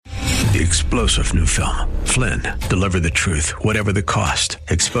The explosive new film, Flynn, deliver the truth, whatever the cost,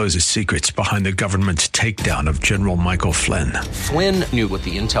 exposes secrets behind the government's takedown of General Michael Flynn. Flynn knew what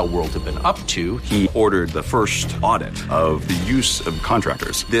the intel world had been up to. He ordered the first audit of the use of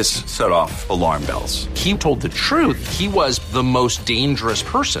contractors. This set off alarm bells. He told the truth. He was the most dangerous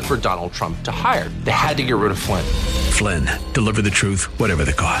person for Donald Trump to hire. They had to get rid of Flynn. Flynn, deliver the truth, whatever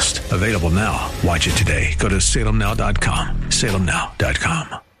the cost. Available now. Watch it today. Go to salemnow.com.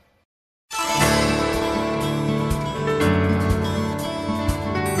 salemnow.com.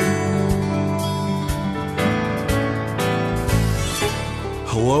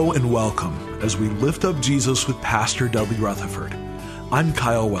 Hello and welcome as we lift up Jesus with Pastor Dudley Rutherford. I'm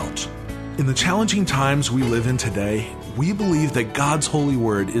Kyle Welch. In the challenging times we live in today, we believe that God's holy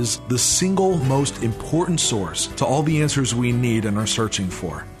word is the single most important source to all the answers we need and are searching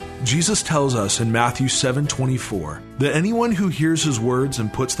for. Jesus tells us in Matthew 7:24 that anyone who hears his words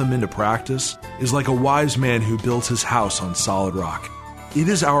and puts them into practice is like a wise man who builds his house on solid rock. It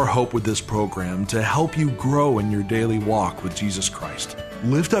is our hope with this program to help you grow in your daily walk with Jesus Christ.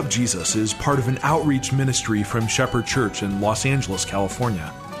 Lift Up Jesus is part of an outreach ministry from Shepherd Church in Los Angeles,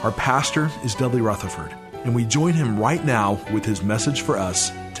 California. Our pastor is Dudley Rutherford, and we join him right now with his message for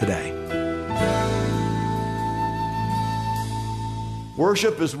us today.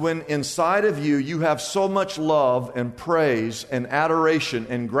 Worship is when inside of you have so much love and praise and adoration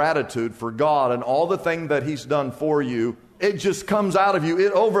and gratitude for God and all the things that He's done for you. It just comes out of you.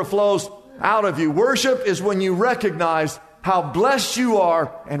 It overflows out of you. Worship is when you recognize how blessed you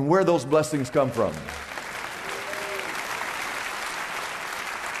are and where those blessings come from.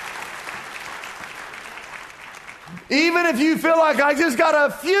 Even if you feel like I just got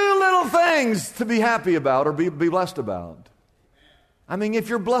a few little things to be happy about or be blessed about. I mean, if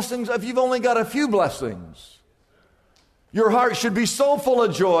you've only got a few blessings, your heart should be so full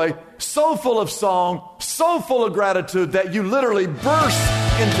of joy, so full of song, so full of gratitude that you literally burst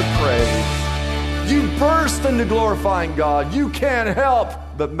into praise. You burst into glorifying God. You can't help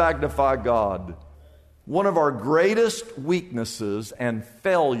but magnify God. One of our greatest weaknesses and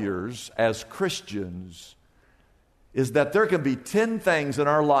failures as Christians is that there can be 10 things in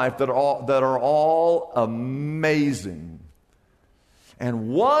our life that are all amazing. And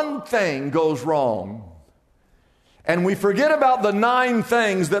one thing goes wrong. And we forget about the 9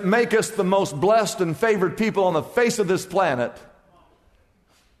 things that make us the most blessed and favored people on the face of this planet.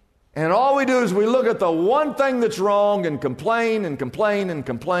 And all we do is we look at the one thing that's wrong and complain and complain and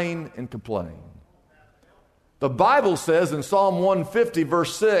complain and complain. The Bible says in Psalm 150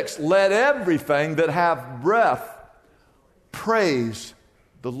 verse 6, let everything that have breath praise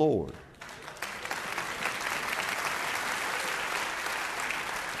the Lord.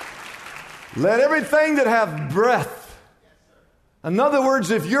 Let everything that have breath. In other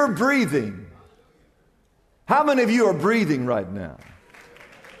words, if you're breathing, how many of you are breathing right now?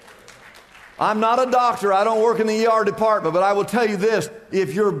 I'm not a doctor. I don't work in the ER department, but I will tell you this.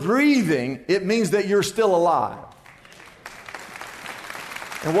 If you're breathing, it means that you're still alive.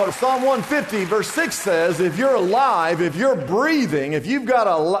 And what Psalm 150 verse 6 says, if you're alive, if you're breathing, if you've got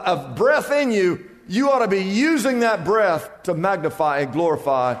a breath in you, you ought to be using that breath to magnify and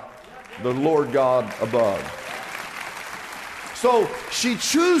glorify the Lord God above. So she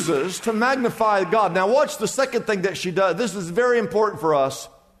chooses to magnify God. Now watch the second thing that she does. This is very important for us.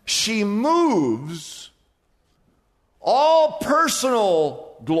 She moves all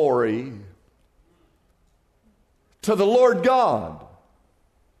personal glory to the Lord God.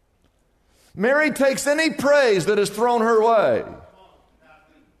 Mary takes any praise that is thrown her way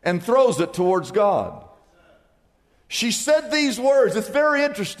and throws it towards God. She said these words. It's very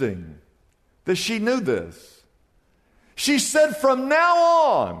interesting that she knew this. She said, from now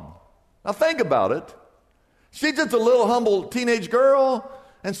on. Now think about it. She's just a little humble teenage girl,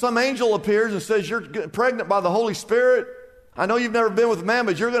 and some angel appears and says, you're pregnant by the Holy Spirit. I know you've never been with a man,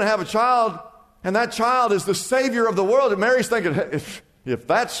 but you're going to have a child, and that child is the Savior of the world. And Mary's thinking, if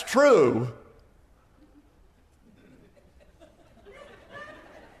that's true,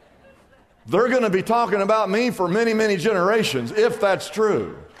 they're going to be talking about me for many, many generations, if that's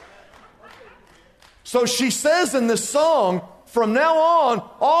true. So she says in this song, from now on,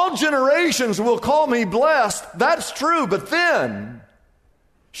 all generations will call me blessed. That's true, but then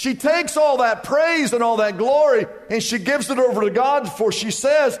she takes all that praise and all that glory and she gives it over to God, for she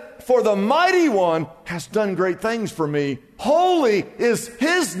says, for the mighty one has done great things for me. Holy is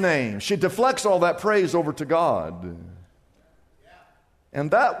his name. She deflects all that praise over to God.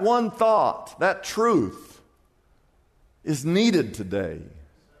 And that one thought, that truth, is needed today.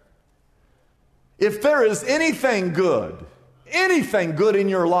 If there is anything good in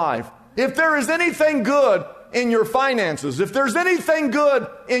your life, If there is anything good in your finances, if there's anything good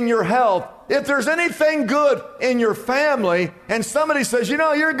in your health, if there's anything good in your family, and somebody says, you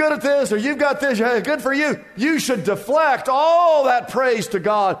know, you're good at this, or you've got this, hey, good for you, you should deflect all that praise to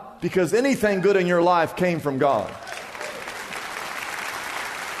God, because anything good in your life came from God.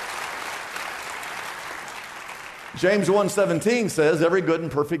 James 1:17 says, every good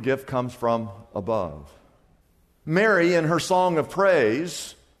and perfect gift comes from above. Mary, in her song of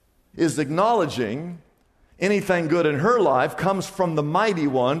praise, is acknowledging anything good in her life comes from the Mighty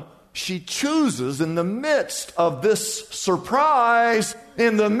One. She chooses in the midst of this surprise,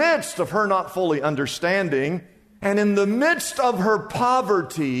 in the midst of her not fully understanding, and in the midst of her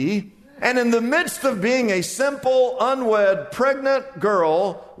poverty, and in the midst of being a simple, unwed, pregnant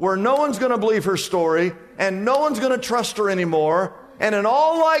girl where no one's going to believe her story and no one's going to trust her anymore, and in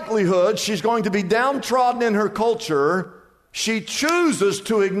all likelihood she's going to be downtrodden in her culture, she chooses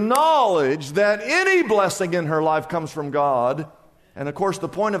to acknowledge that any blessing in her life comes from God. And of course, the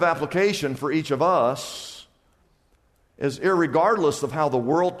point of application for each of us is, irregardless of how the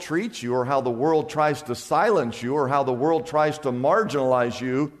world treats you, or how the world tries to silence you, or how the world tries to marginalize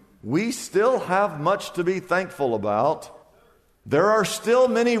you, we still have much to be thankful about. There are still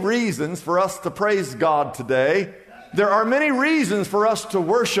many reasons for us to praise God today. There are many reasons for us to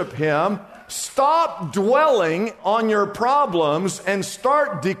worship Him. Stop dwelling on your problems and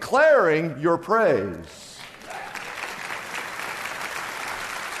start declaring your praise.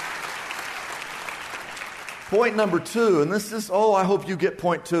 Point number 2, and this is, I hope you get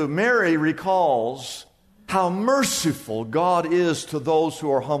point 2. Mary recalls how merciful God is to those who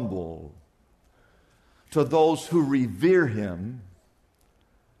are humble, to those who revere Him.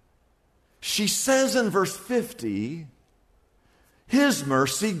 She says in verse 50, His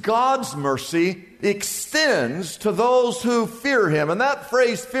mercy, God's mercy, extends to those who fear Him. And that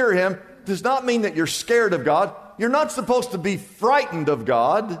phrase, fear Him, does not mean that you're scared of God. You're not supposed to be frightened of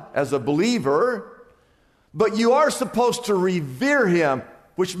God as a believer, but you are supposed to revere Him,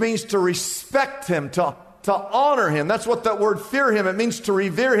 which means to respect Him, to honor Him. That's what that word fear Him, it means to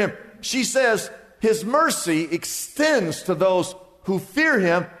revere Him. She says His mercy extends to those who fear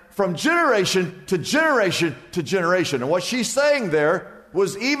Him from generation to generation to generation. And what she's saying there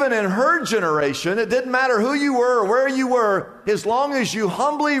was, even in her generation, it didn't matter who you were or where you were, as long as you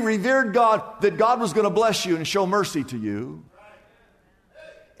humbly revered God, that God was going to bless you and show mercy to you.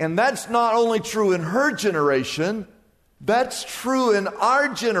 And that's not only true in her generation, that's true in our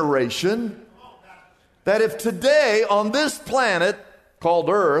generation. That if today on this planet called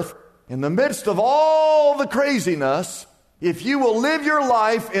Earth, in the midst of all the craziness, if you will live your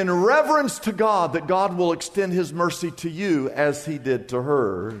life in reverence to God, that God will extend His mercy to you as He did to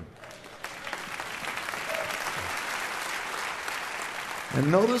her.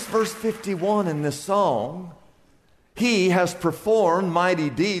 And notice verse 51 in this song. He has performed mighty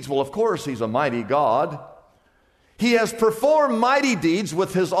deeds. Well, of course, He's a mighty God. He has performed mighty deeds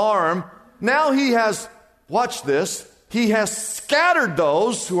with His arm. Now He has, watch this, He has scattered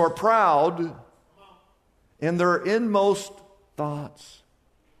those who are proud in their inmost thoughts.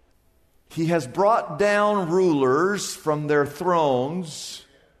 He has brought down rulers from their thrones,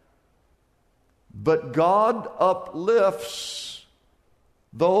 but God uplifts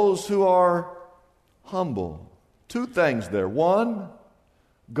those who are humble. Two things there. One,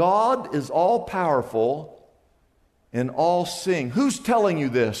 God is all-powerful and all-seeing. Who's telling you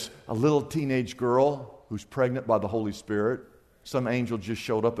this? A little teenage girl who's pregnant by the Holy Spirit. Some angel just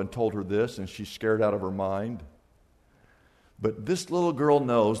showed up and told her this, and she's scared out of her mind. But this little girl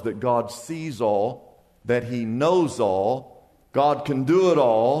knows that God sees all, that He knows all, God can do it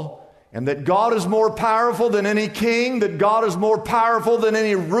all, and that God is more powerful than any king, that God is more powerful than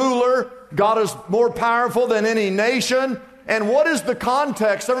any ruler, God is more powerful than any nation. And what is the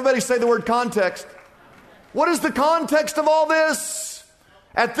context? Everybody say the word context. What is the context of all this?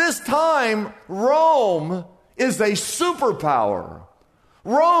 At this time, Rome is a superpower.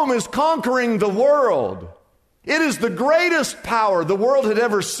 Rome is conquering the world. It is the greatest power the world had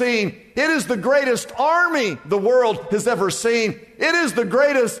ever seen. It is the greatest army the world has ever seen. It is the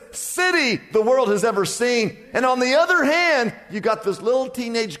greatest city the world has ever seen. And on the other hand, you got this little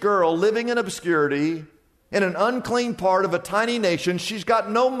teenage girl living in obscurity in an unclean part of a tiny nation. She's got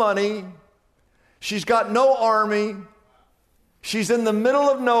no money. She's got no army. She's in the middle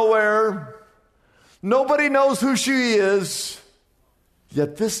of nowhere. Nobody knows who she is.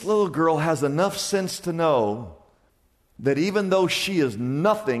 Yet this little girl has enough sense to know that even though she is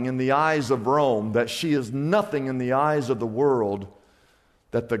nothing in the eyes of Rome, that she is nothing in the eyes of the world,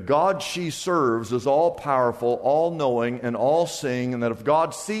 that the God she serves is all-powerful, all-knowing, and all-seeing, and that if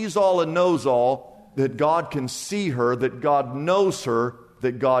God sees all and knows all, that God can see her, that God knows her,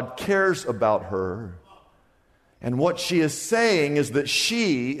 that God cares about her. And what she is saying is that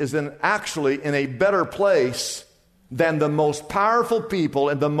she is actually in a better place than the most powerful people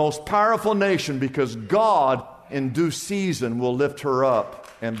and the most powerful nation, because God, in due season, will lift her up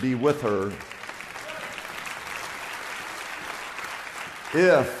and be with her.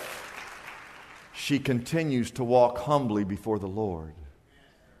 If she continues to walk humbly before the Lord.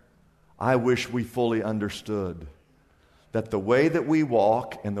 I wish we fully understood that the way that we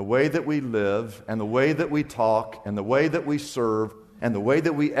walk and the way that we live and the way that we talk and the way that we serve and the way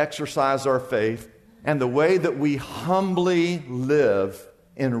that we exercise our faith and the way that we humbly live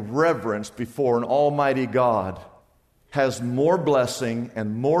in reverence before an almighty God has more blessing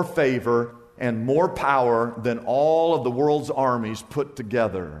and more favor and more power than all of the world's armies put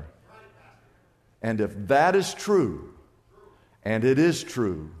together. And if that is true, and it is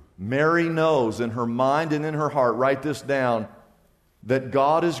true, Mary knows in her mind and in her heart, write this down, that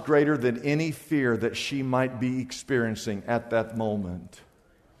God is greater than any fear that she might be experiencing at that moment.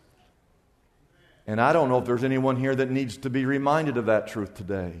 And I don't know if there's anyone here that needs to be reminded of that truth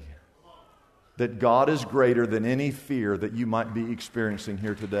today. That God is greater than any fear that you might be experiencing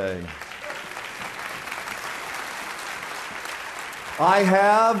here today. I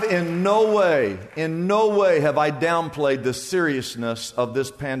have in no way have I downplayed the seriousness of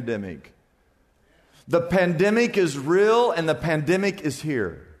this pandemic. The pandemic is real and the pandemic is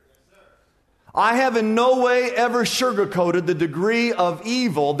here. I have in no way ever sugarcoated the degree of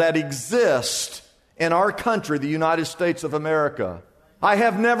evil that exists in our country, the United States of America. I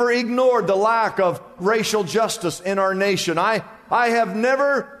have never ignored the lack of racial justice in our nation. I have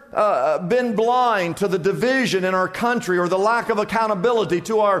never been blind to the division in our country or the lack of accountability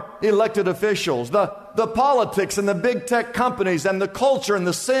to our elected officials, the politics and the big tech companies and the culture and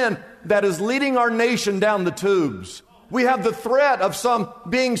the sin that is leading our nation down the tubes. We have the threat of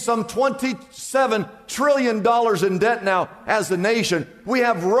being some $27 trillion in debt now as a nation. We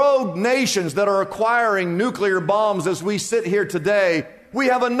have rogue nations that are acquiring nuclear bombs as we sit here today. We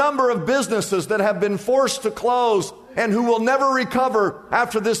have a number of businesses that have been forced to close and who will never recover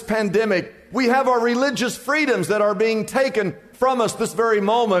after this pandemic. We have our religious freedoms that are being taken from us this very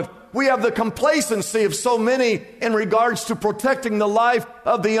moment. We have the complacency of so many in regards to protecting the life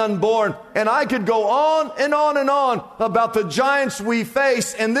of the unborn. And I could go on and on and on about the giants we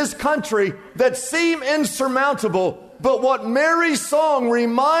face in this country that seem insurmountable. But what Mary's song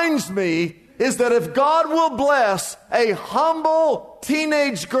reminds me is that if God will bless a humble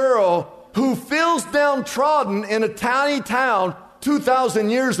teenage girl who feels downtrodden in a tiny town 2,000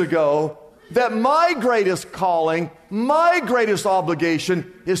 years ago, that my greatest calling, my greatest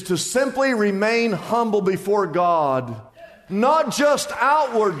obligation is to simply remain humble before God. Not just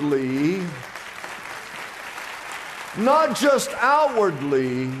outwardly,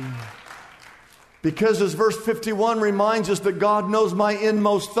 because as verse 51 reminds us that God knows my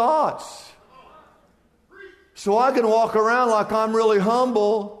inmost thoughts. So I can walk around like I'm really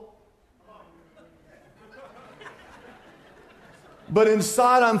humble, but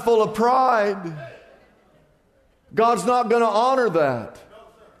inside I'm full of pride. God's not going to honor that.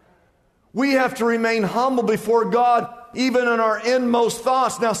 We have to remain humble before God, even in our inmost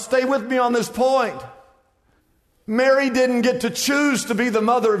thoughts. Now stay with me on this point. Mary didn't get to choose to be the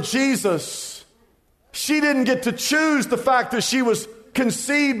mother of Jesus. She didn't get to choose the fact that she was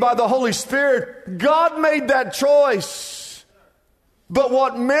conceived by the Holy Spirit. God made that choice. But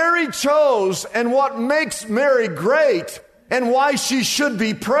what Mary chose and what makes Mary great and why she should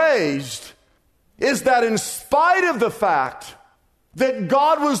be praised is that in spite of the fact that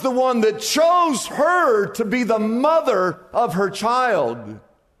God was the one that chose her to be the mother of her child,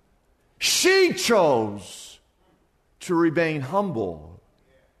 she chose to remain humble.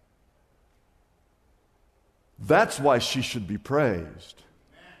 That's why she should be praised.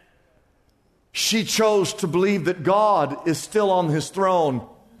 She chose to believe that God is still on his throne,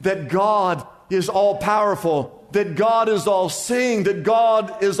 that God is all-powerful, that God is all-seeing, that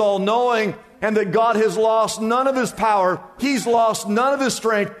God is all-knowing, and that God has lost none of his power. He's lost none of his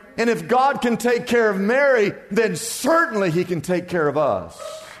strength. And if God can take care of Mary, then certainly he can take care of us.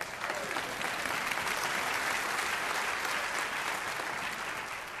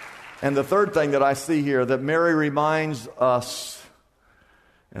 And the third thing that I see here that Mary reminds us,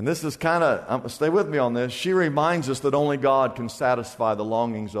 and this is kind of, stay with me on this, she reminds us that only God can satisfy the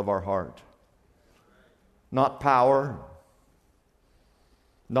longings of our heart. Not power,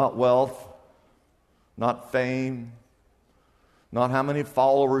 not wealth, not fame, not how many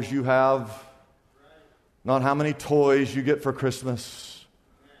followers you have, not how many toys you get for Christmas,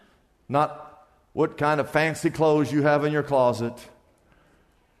 not what kind of fancy clothes you have in your closet.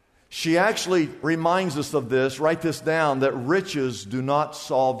 She actually reminds us of this, write this down, that riches do not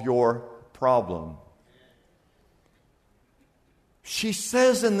solve your problem. She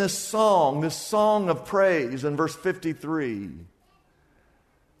says in this song of praise in verse 53,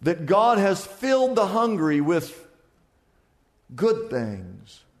 that God has filled the hungry with good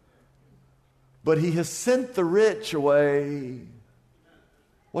things, but He has sent the rich away.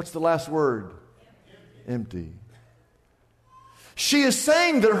 What's the last word? Empty. She is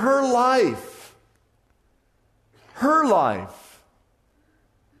saying that her life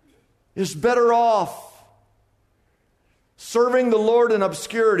is better off serving the Lord in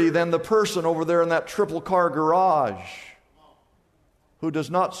obscurity than the person over there in that triple car garage who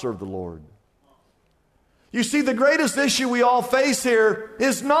does not serve the Lord. You see, the greatest issue we all face here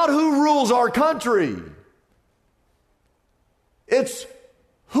is not who rules our country. It's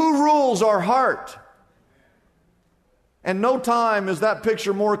who rules our heart. And no time is that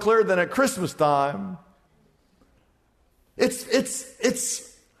picture more clear than at Christmas time. If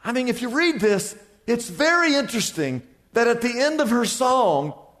you read this, it's very interesting that at the end of her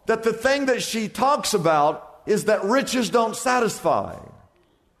song, that the thing that she talks about is that riches don't satisfy.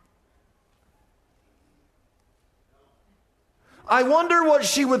 I wonder what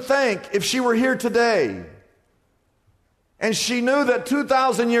she would think if she were here today and she knew that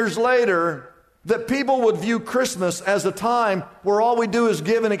 2,000 years later that people would view Christmas as a time where all we do is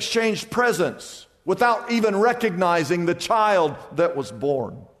give and exchange presents without even recognizing the child that was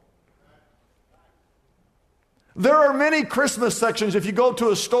born. There are many Christmas sections, if you go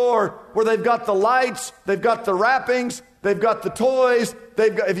to a store, where they've got the lights, they've got the wrappings, they've got the toys,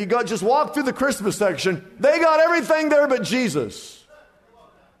 if you just walk through the Christmas section, they got everything there but Jesus.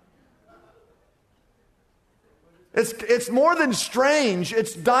 It's more than strange,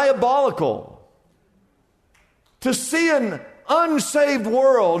 it's diabolical to see an unsaved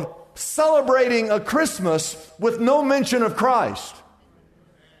world celebrating a Christmas with no mention of Christ.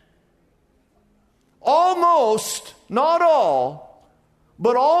 Almost, not all,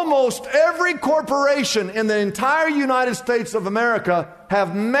 but almost every corporation in the entire United States of America have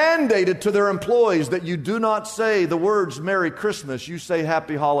mandated to their employees that you do not say the words Merry Christmas, you say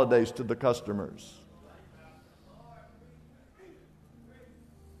Happy Holidays to the customers.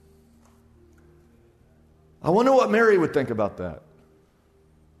 I wonder what Mary would think about that.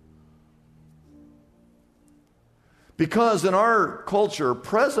 Because in our culture,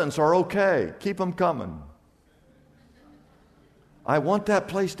 presents are okay. Keep them coming. I want that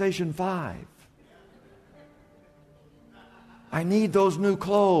PlayStation 5. I need those new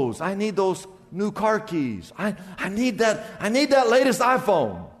clothes. I need those new car keys. I need that latest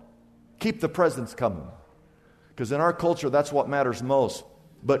iPhone. Keep the presents coming. Because in our culture, that's what matters most.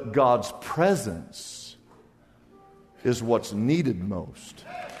 But God's presence is what's needed most.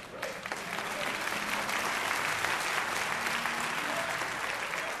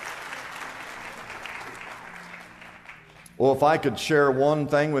 Well, if I could share one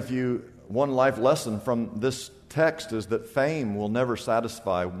thing with you, one life lesson from this text is that fame will never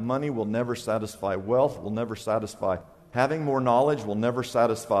satisfy. Money will never satisfy. Wealth will never satisfy. Having more knowledge will never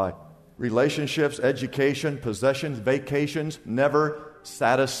satisfy. Relationships, education, possessions, vacations never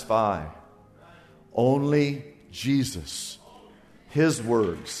satisfy. Only Jesus, His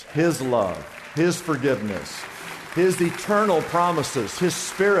words, His love, His forgiveness, His eternal promises, His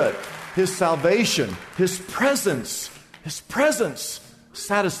Spirit, His salvation, His presence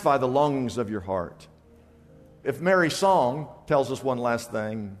satisfy the longings of your heart. If Mary's song tells us one last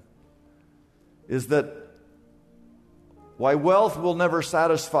thing, is that why wealth will never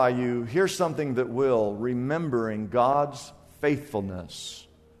satisfy you, here's something that will: remembering God's faithfulness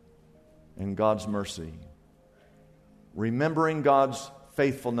and God's mercy. Remembering God's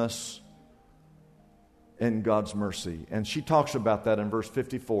faithfulness and God's mercy. And she talks about that in verse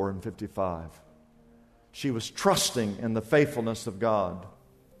 54 and 55. She was trusting in the faithfulness of God.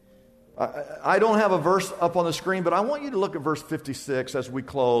 I don't have a verse up on the screen, but I want you to look at verse 56 as we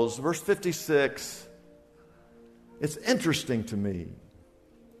close. Verse 56, it's interesting to me.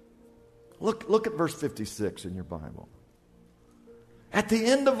 Look at verse 56 in your Bible. At the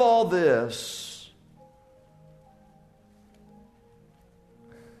end of all this,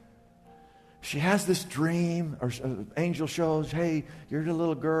 she has this dream, or an angel shows, hey, you're the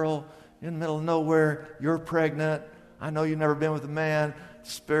little girl in the middle of nowhere, you're pregnant. I know you've never been with a man. The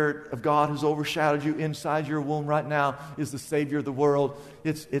Spirit of God has overshadowed you. Inside your womb right now is the Savior of the world.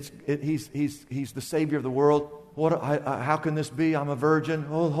 He's the Savior of the world. how can this be? I'm a virgin.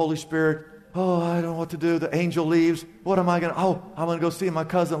 Oh, the Holy Spirit. Oh, I don't know what to do. The angel leaves. What am I going to? Oh, I'm going to go see my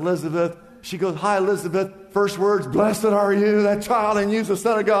cousin Elizabeth. She goes, hi, Elizabeth. First words, blessed are you, that child in you is the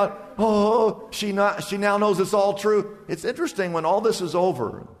Son of God. Oh, she now knows it's all true. It's interesting when all this is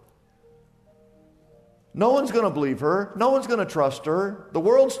over. No one's going to believe her. No one's going to trust her. The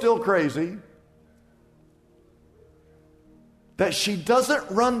world's still crazy. That she doesn't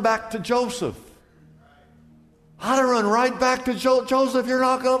run back to Joseph. I'd run right back to Joseph. You're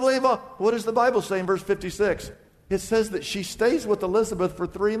not going to believe it. What does the Bible say in verse 56? It says that she stays with Elizabeth for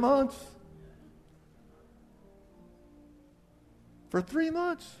 3 months. For 3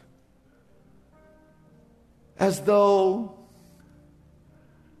 months. As though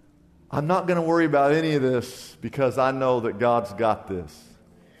I'm not going to worry about any of this because I know that God's got this.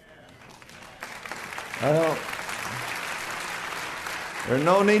 There's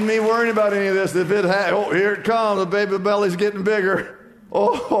no need me worrying about any of this. If here it comes, the baby belly's getting bigger.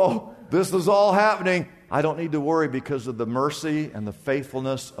 Oh, this is all happening. I don't need to worry because of the mercy and the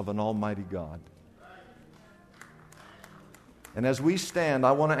faithfulness of an almighty God. And as we stand,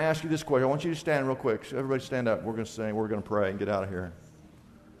 I want to ask you this question. I want you to stand real quick. So everybody stand up. We're going to sing. We're going to pray and get out of here.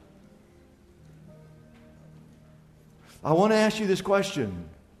 I want to ask you this question.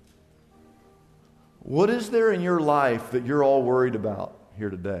 What is there in your life that you're all worried about here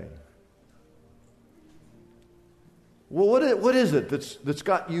today? Well, what is it that's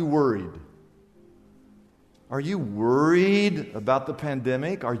got you worried? Are you worried about the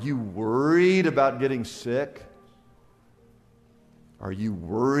pandemic? Are you worried about getting sick? Are you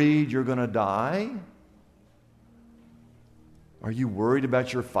worried you're going to die? Are you worried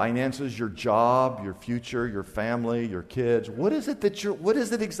about your finances, your job, your future, your family, your kids? What is it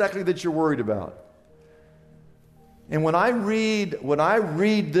exactly that you're worried about? And when I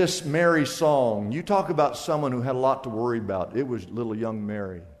read this Mary song, you talk about someone who had a lot to worry about. It was little young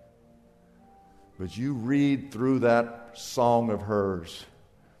Mary. But you read through that song of hers,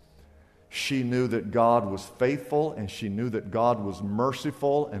 she knew that God was faithful and she knew that God was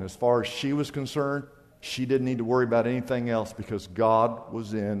merciful. And as far as she was concerned, she didn't need to worry about anything else because God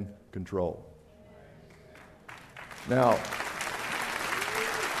was in control. Now,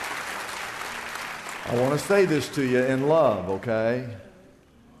 I want to say this to you in love, okay?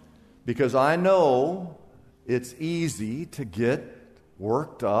 Because I know it's easy to get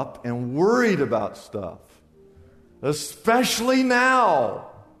worked up and worried about stuff. Especially now,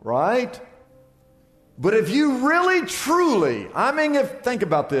 right? But if you really, truly, think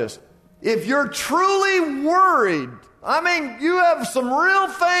about this. If you're truly worried, you have some real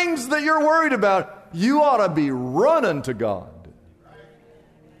things that you're worried about, you ought to be running to God.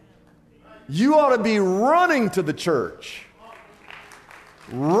 You ought to be running to the church,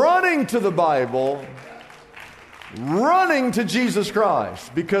 running to the Bible, running to Jesus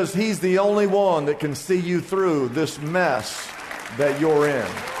Christ, because He's the only one that can see you through this mess that you're in.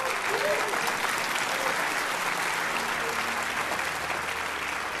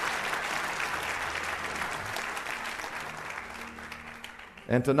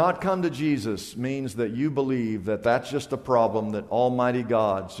 And to not come to Jesus means that you believe that that's just a problem that Almighty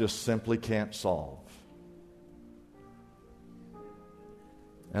God just simply can't solve.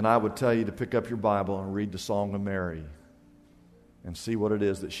 And I would tell you to pick up your Bible and read the Song of Mary and see what it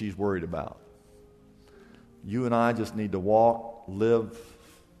is that she's worried about. You and I just need to walk, live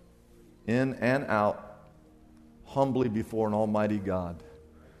in and out humbly before an Almighty God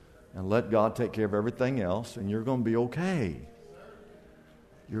and let God take care of everything else, and you're going to be okay.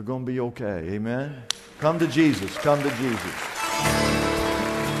 You're going to be okay. Amen? Come to Jesus. Come to Jesus.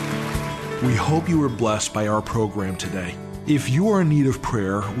 We hope you were blessed by our program today. If you are in need of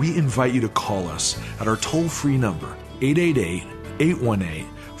prayer, we invite you to call us at our toll-free number,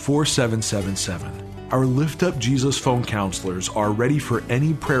 888-818-4777. Our Lift Up Jesus phone counselors are ready for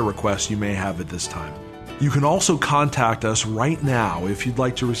any prayer requests you may have at this time. You can also contact us right now if you'd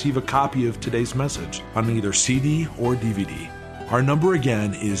like to receive a copy of today's message on either CD or DVD. Our number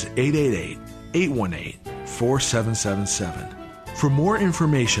again is 888-818-4777. For more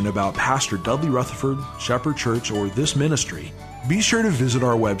information about Pastor Dudley Rutherford, Shepherd Church, or this ministry, be sure to visit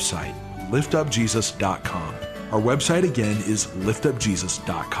our website, liftupjesus.com. Our website again is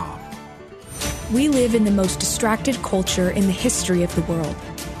liftupjesus.com. We live in the most distracted culture in the history of the world.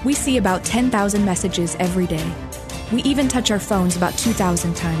 We see about 10,000 messages every day. We even touch our phones about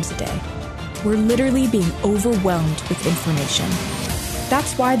 2,000 times a day. We're literally being overwhelmed with information.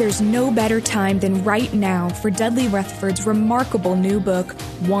 That's why there's no better time than right now for Dudley Rutherford's remarkable new book,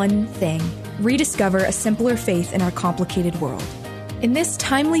 One Thing. Rediscover a simpler faith in our complicated world. In this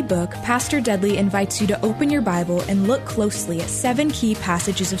timely book, Pastor Dudley invites you to open your Bible and look closely at 7 key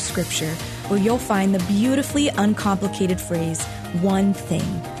passages of Scripture where you'll find the beautifully uncomplicated phrase, one thing.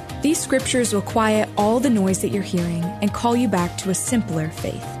 These scriptures will quiet all the noise that you're hearing and call you back to a simpler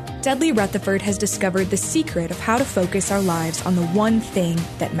faith. Dudley Rutherford has discovered the secret of how to focus our lives on the one thing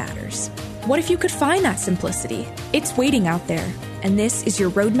that matters. What if you could find that simplicity? It's waiting out there, and this is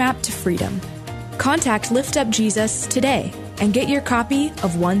your roadmap to freedom. Contact Lift Up Jesus today and get your copy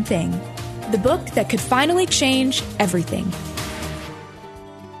of One Thing, the book that could finally change everything.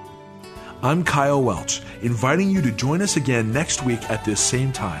 I'm Kyle Welch, inviting you to join us again next week at this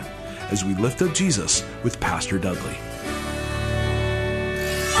same time as we lift up Jesus with Pastor Dudley.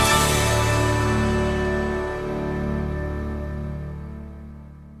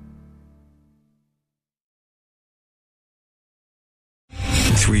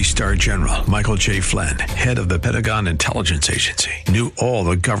 Three-star General Michael J. Flynn, head of the Pentagon Intelligence Agency, knew all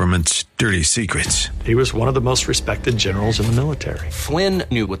the government's dirty secrets. He was one of the most respected generals in the military. Flynn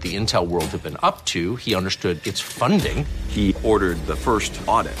knew what the intel world had been up to. He understood its funding. He ordered the first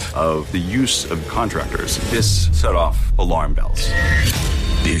audit of the use of contractors. This set off alarm bells.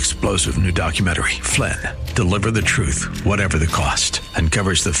 The explosive new documentary, Flynn, Deliver the Truth, Whatever the Cost,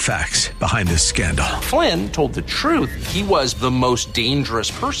 uncovers the facts behind this scandal. Flynn told the truth. He was the most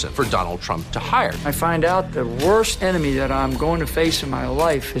dangerous person for Donald Trump to hire. I find out the worst enemy that I'm going to face in my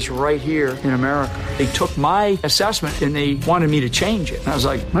life is right here in America. They took my assessment and they wanted me to change it. And I was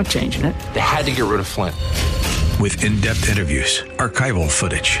like, I'm not changing it. They had to get rid of Flynn. With in-depth interviews, archival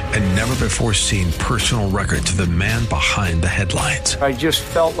footage, and never-before-seen personal records of the man behind the headlines. I just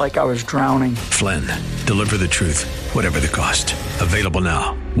felt like I was drowning. Flynn, Deliver the Truth, Whatever the Cost. Available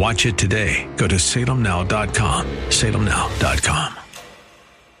now. Watch it today. Go to salemnow.com. salemnow.com.